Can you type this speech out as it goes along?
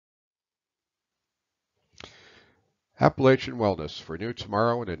Appalachian Wellness for a new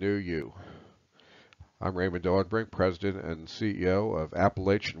tomorrow and a new you. I'm Raymond Oenbrink, President and CEO of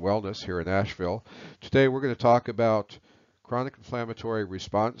Appalachian Wellness here in Asheville. Today we're going to talk about chronic inflammatory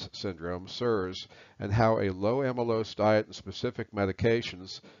response syndrome, CIRS, and how a low-amylose diet and specific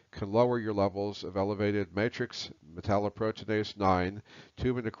medications can lower your levels of elevated matrix metalloproteinase 9,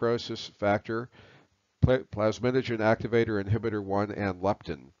 tumor necrosis factor, plasminogen activator inhibitor 1, and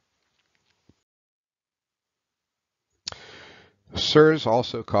leptin. CIRS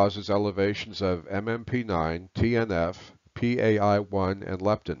also causes elevations of MMP9, TNF, PAI1, and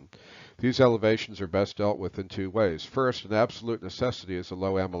leptin. These elevations are best dealt with in two ways. First, an absolute necessity is a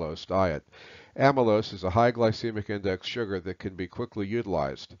low-amylose diet. Amylose is a high glycemic index sugar that can be quickly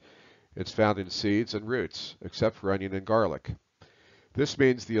utilized. It's found in seeds and roots, except for onion and garlic. This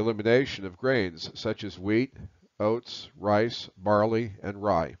means the elimination of grains such as wheat, oats, rice, barley, and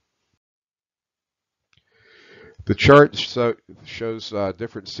rye. The chart shows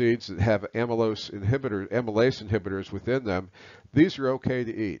different seeds that have amylase inhibitors within them. These are okay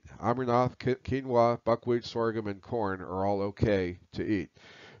to eat. Amaranth, quinoa, buckwheat, sorghum, and corn are all okay to eat.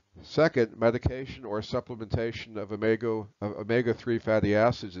 Second, medication or supplementation of omega-3 fatty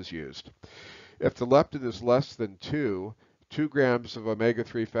acids is used. If the leptin is less than 2 grams of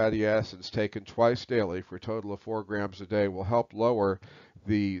omega-3 fatty acids taken twice daily for a total of 4 grams a day will help lower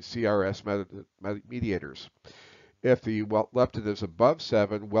the CIRS mediators. If the leptin is above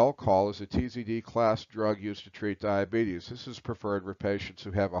 7, Welchol is a TZD class drug used to treat diabetes. This is preferred for patients who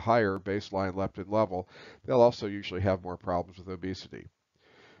have a higher baseline leptin level. They'll also usually have more problems with obesity.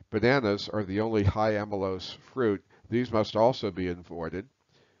 Bananas are the only high amylose fruit. These must also be avoided.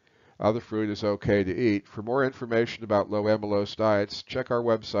 Other fruit is okay to eat. For more information about low amylose diets, check our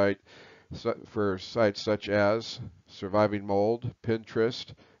website for sites such as Surviving Mold,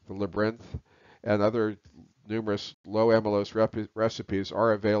 Pinterest, The Labyrinth, and other numerous low amylose recipes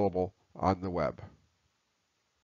are available on the web.